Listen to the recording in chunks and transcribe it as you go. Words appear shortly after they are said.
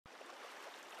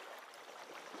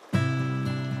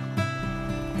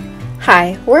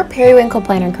Hi, we're Periwinkle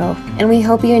Planner Co., and we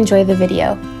hope you enjoy the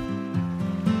video.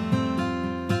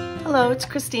 Hello, it's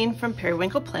Christine from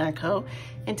Periwinkle Planner Co.,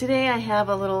 and today I have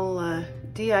a little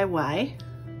DIY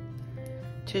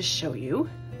to show you.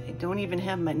 I don't even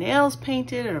have my nails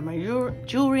painted or my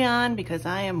jewelry on because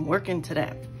I am working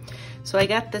today. So I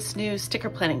got this new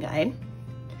sticker planning guide,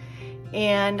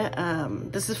 and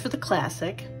this is for the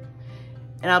Classic,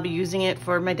 and I'll be using it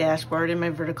for my dashboard and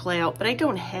my vertical layout, but I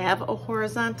don't have a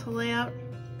horizontal layout,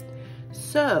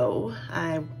 so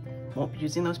I won't be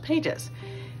using those pages.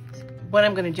 What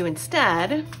I'm going to do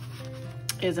instead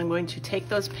is I'm going to take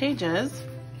those pages,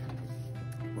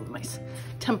 move my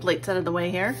templates out of the way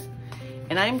here,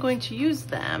 and I'm going to use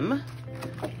them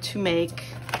to make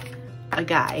a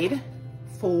guide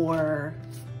for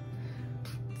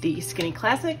the Skinny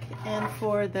Classic and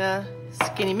for the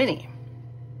Skinny Mini.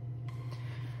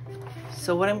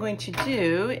 So what I'm going to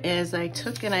do is I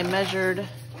took and I measured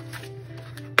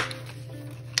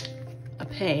a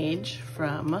page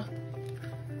from,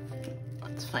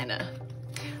 let's find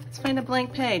a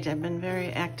blank page. I've been very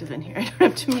active in here. I don't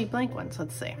have too many blank ones.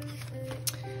 Let's see.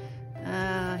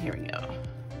 Here we go.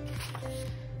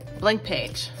 Blank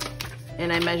page.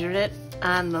 And I measured it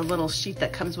on the little sheet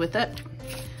that comes with it.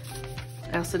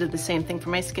 I also did the same thing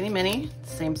for my Skinny Mini,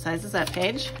 same size as that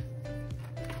page.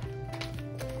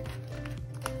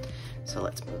 So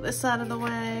let's move this out of the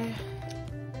way.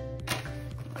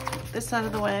 Let's move this out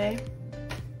of the way.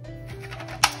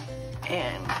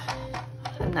 And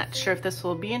I'm not sure if this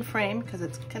will be in frame because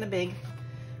it's kind of big,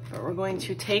 but we're going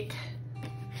to take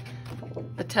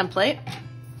the template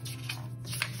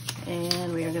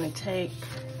and we are going to take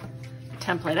the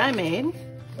template I made.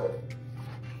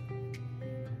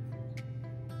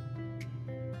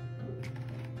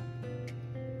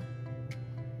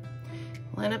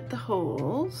 Line up the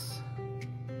holes.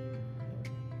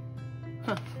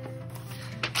 Huh.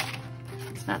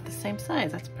 It's not the same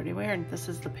size. That's pretty weird. This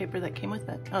is the paper that came with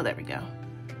it. Oh, there we go.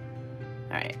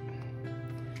 All right.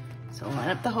 So line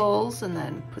up the holes and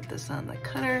then put this on the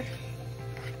cutter.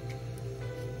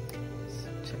 So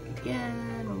check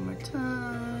again one more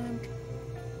time.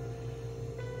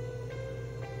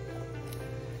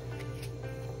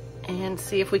 And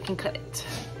see if we can cut it.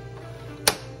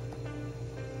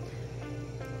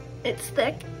 It's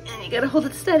thick and you gotta hold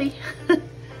it steady.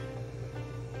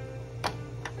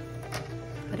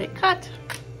 But it cut.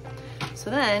 So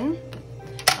then,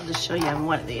 I'll just show you on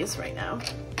one of these right now.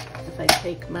 If I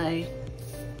take my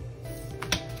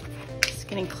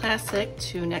Skinny Classic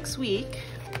to next week,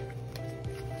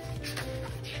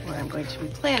 where I'm going to be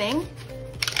planning,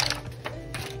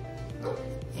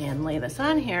 and lay this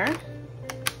on here,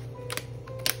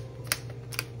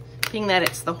 being that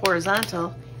it's the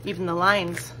horizontal, even the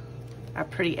lines are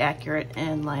pretty accurate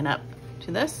and line up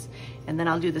to this. And then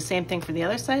I'll do the same thing for the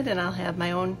other side, and I'll have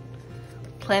my own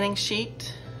planning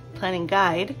sheet, planning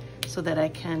guide, so that I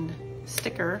can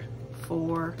sticker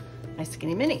for my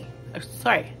Skinny Mini,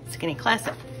 Skinny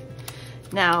Classic.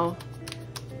 Now,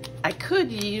 I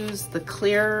could use the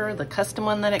clear, the custom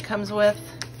one that it comes with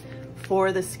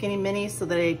for the Skinny Mini so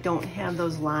that I don't have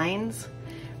those lines,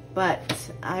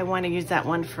 but I want to use that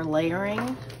one for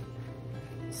layering.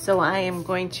 So I am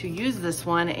going to use this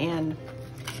one, and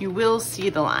you will see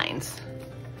the lines,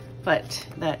 but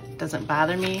that doesn't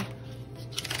bother me.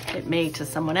 It may to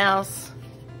someone else,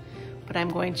 but I'm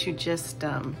going to just,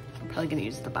 I'm probably gonna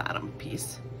use the bottom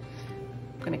piece.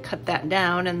 I'm gonna cut that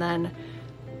down, and then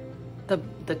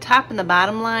the top and the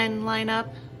bottom line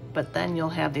up, but then you'll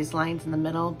have these lines in the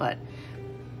middle. But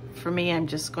for me, I'm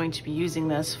just going to be using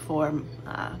this for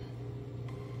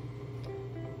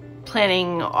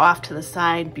planning off to the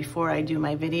side before I do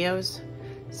my videos,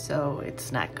 so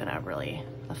it's not gonna really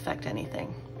affect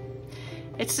anything.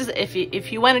 It's just,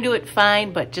 if you want to do it,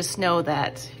 fine, but just know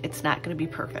that it's not gonna be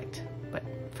perfect. But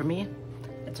for me,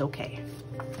 it's okay.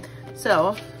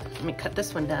 So let me cut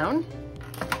this one down.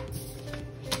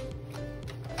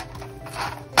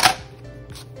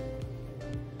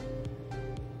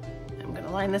 I'm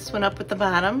gonna line this one up with the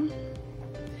bottom.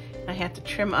 I have to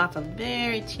trim off a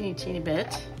very teeny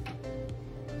bit.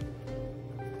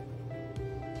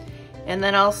 And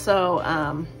then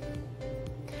also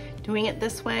doing it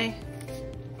this way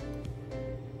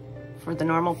for the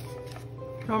normal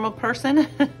person,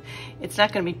 it's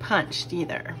not going to be punched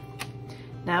either.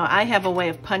 Now I have a way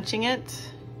of punching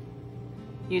it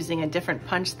using a different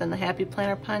punch than the Happy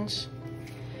Planner punch,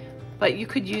 but you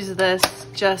could use this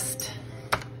just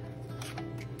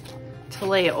to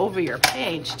lay it over your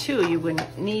page too. You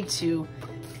wouldn't need to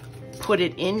put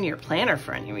it in your planner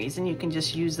for any reason. You can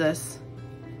just use this.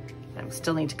 I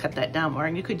still need to cut that down more,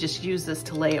 and you could just use this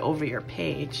to lay over your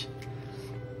page.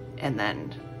 and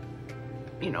then,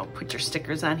 you know, put your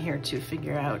stickers on here to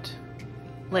figure out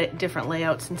different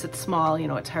layouts. Since it's small, you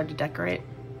know, it's hard to decorate.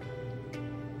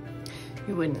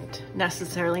 You wouldn't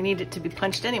necessarily need it to be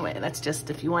punched anyway. That's just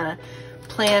if you want to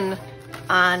plan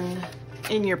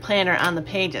in your planner on the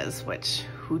pages, which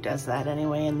who does that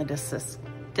anyway in the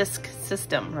disc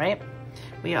system, right?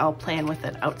 We all plan with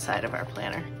it outside of our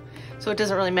planner. So it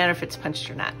doesn't really matter if it's punched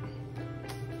or not.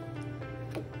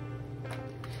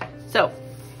 So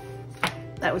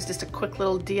that was just a quick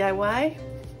little DIY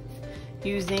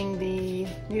using the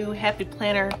new Happy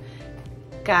Planner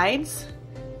guides.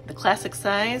 The classic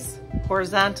size,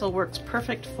 horizontal works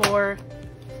perfect for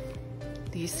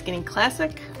the Skinny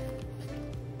Classic.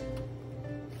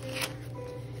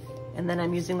 And then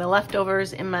I'm using the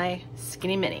leftovers in my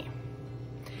Skinny Mini.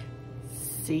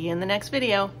 See you in the next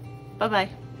video. Bye-bye.